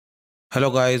Hello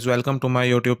guys, welcome to my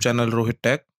YouTube channel ROHIT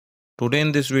Tech. Today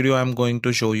in this video I am going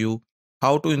to show you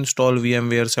how to install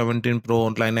VMware 17 Pro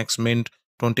on Linux Mint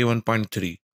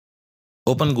 21.3.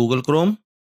 Open Google Chrome.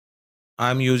 I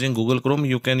am using Google Chrome.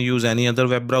 You can use any other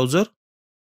web browser.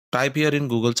 Type here in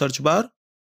Google search bar,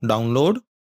 download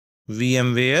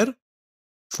VMware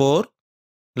for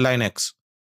Linux.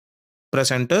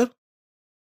 Press enter.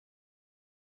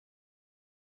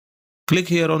 Click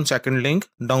here on second link,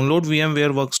 download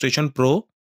VMware Workstation Pro.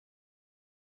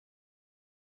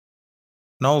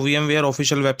 Now VMware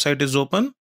official website is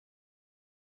open.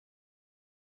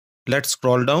 Let's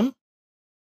scroll down.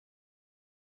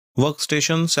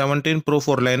 Workstation 17 Pro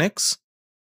for Linux.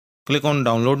 Click on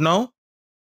download now.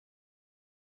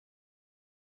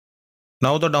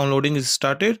 Now the downloading is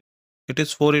started. It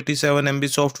is 487 MB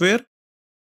software.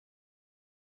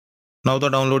 Now the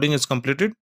downloading is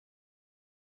completed.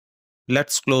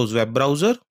 Let's close web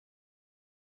browser.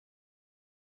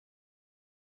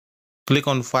 Click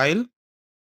on file.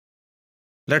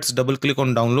 Let's double click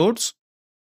on downloads.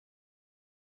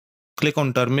 Click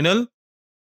on terminal.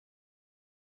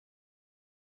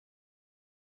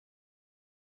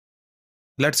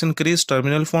 Let's increase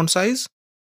terminal font size.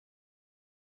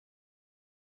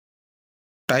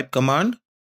 Type command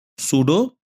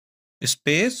sudo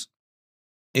space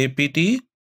apt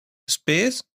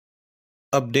space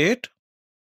update.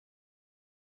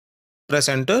 Press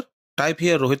enter. Type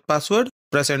here ROHIT password.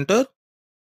 Press enter.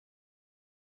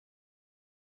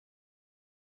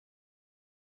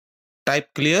 Type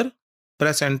clear.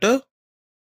 Press enter.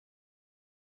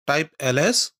 Type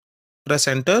ls. Press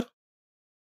enter.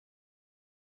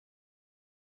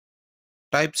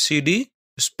 Type cd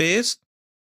space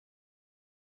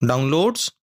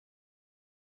downloads.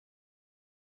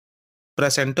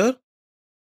 Press enter.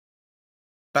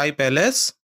 Type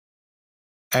ls.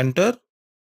 Enter.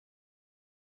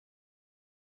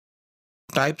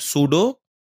 Type sudo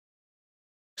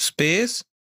space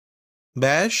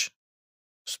bash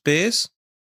space.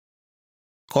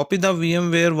 Copy the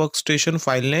VMware Workstation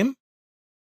file name.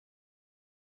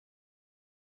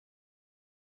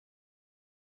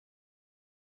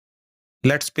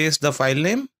 Let's paste the file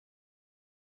name.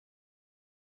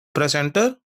 Press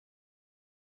enter.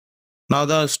 Now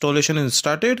the installation is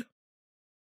started.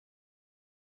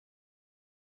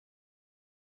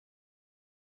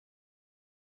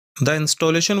 The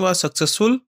installation was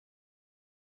successful.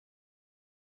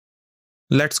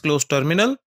 Let's close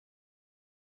terminal.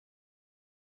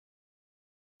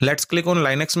 Let's click on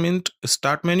Linux Mint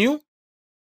start menu.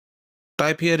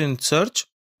 Type here in search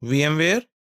VMware.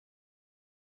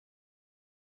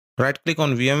 Right click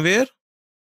on VMware.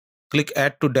 Click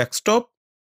add to desktop.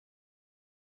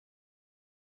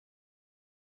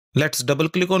 Let's double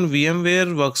click on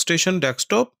VMware Workstation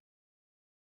desktop.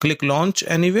 Click launch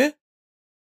anyway.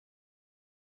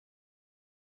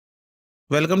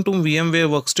 Welcome to VMware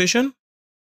Workstation.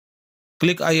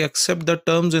 Click I accept the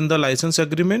terms in the license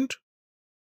agreement.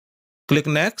 Click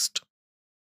next.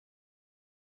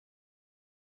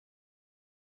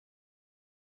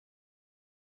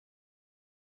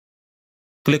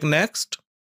 Click next.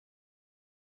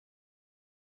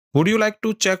 Would you like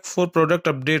to check for product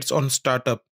updates on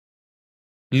startup?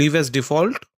 Leave as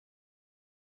default.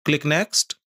 Click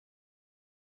next.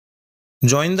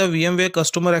 Join the VMware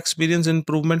Customer Experience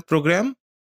Improvement Program.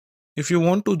 If you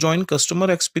want to join Customer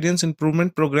Experience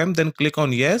Improvement Program, then click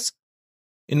on yes.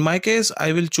 In my case,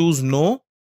 I will choose no.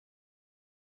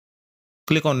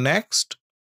 Click on next.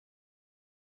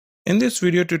 In this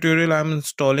video tutorial, I am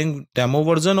installing demo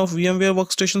version of VMware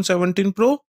Workstation 17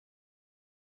 Pro.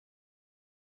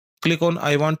 Click on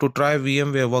I want to try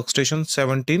VMware Workstation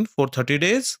 17 for 30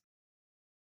 days.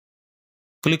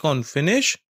 Click on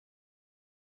finish.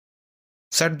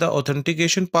 Set the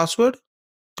authentication password.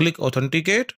 Click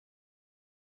authenticate.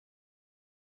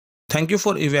 Thank you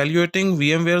for evaluating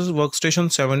VMware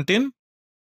Workstation 17.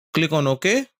 Click on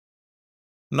OK.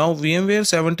 Now VMware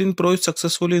 17 Pro is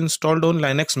successfully installed on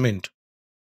Linux Mint.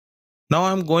 Now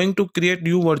I am going to create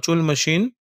new virtual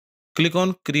machine. Click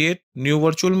on create new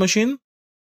virtual machine.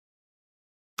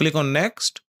 Click on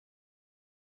next.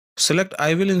 Select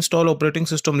I will install operating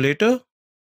system later.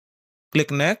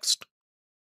 Click next.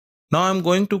 Now I am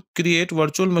going to create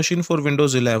virtual machine for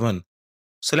Windows 11.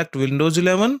 Select Windows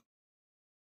 11.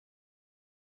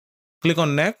 Click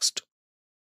on next.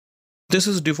 This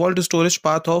is default storage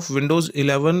path of Windows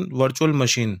 11 virtual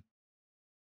machine.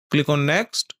 Click on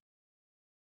next.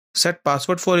 Set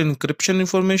password for encryption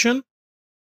information.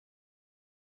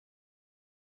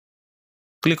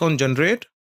 Click on generate.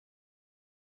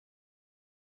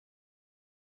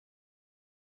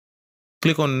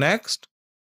 Click on next.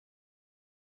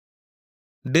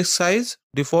 Disk size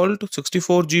default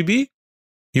 64 GB.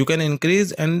 You can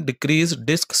increase and decrease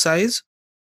disk size,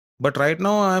 but right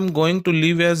now I am going to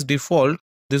leave as default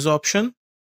this option.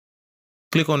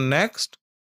 Click on next.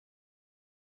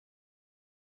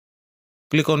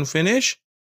 Click on finish.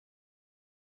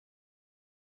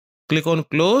 Click on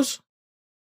close.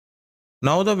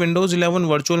 Now the Windows 11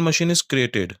 virtual machine is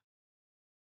created.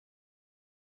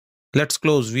 Let's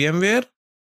close VMware.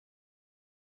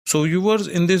 So viewers,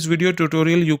 in this video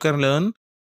tutorial you can learn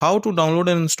how to download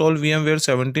and install VMware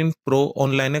 17 Pro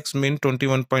on Linux Mint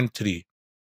 21.3.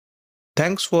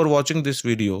 Thanks for watching this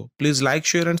video. Please like,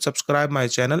 share and subscribe my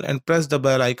channel and press the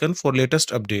bell icon for latest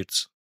updates.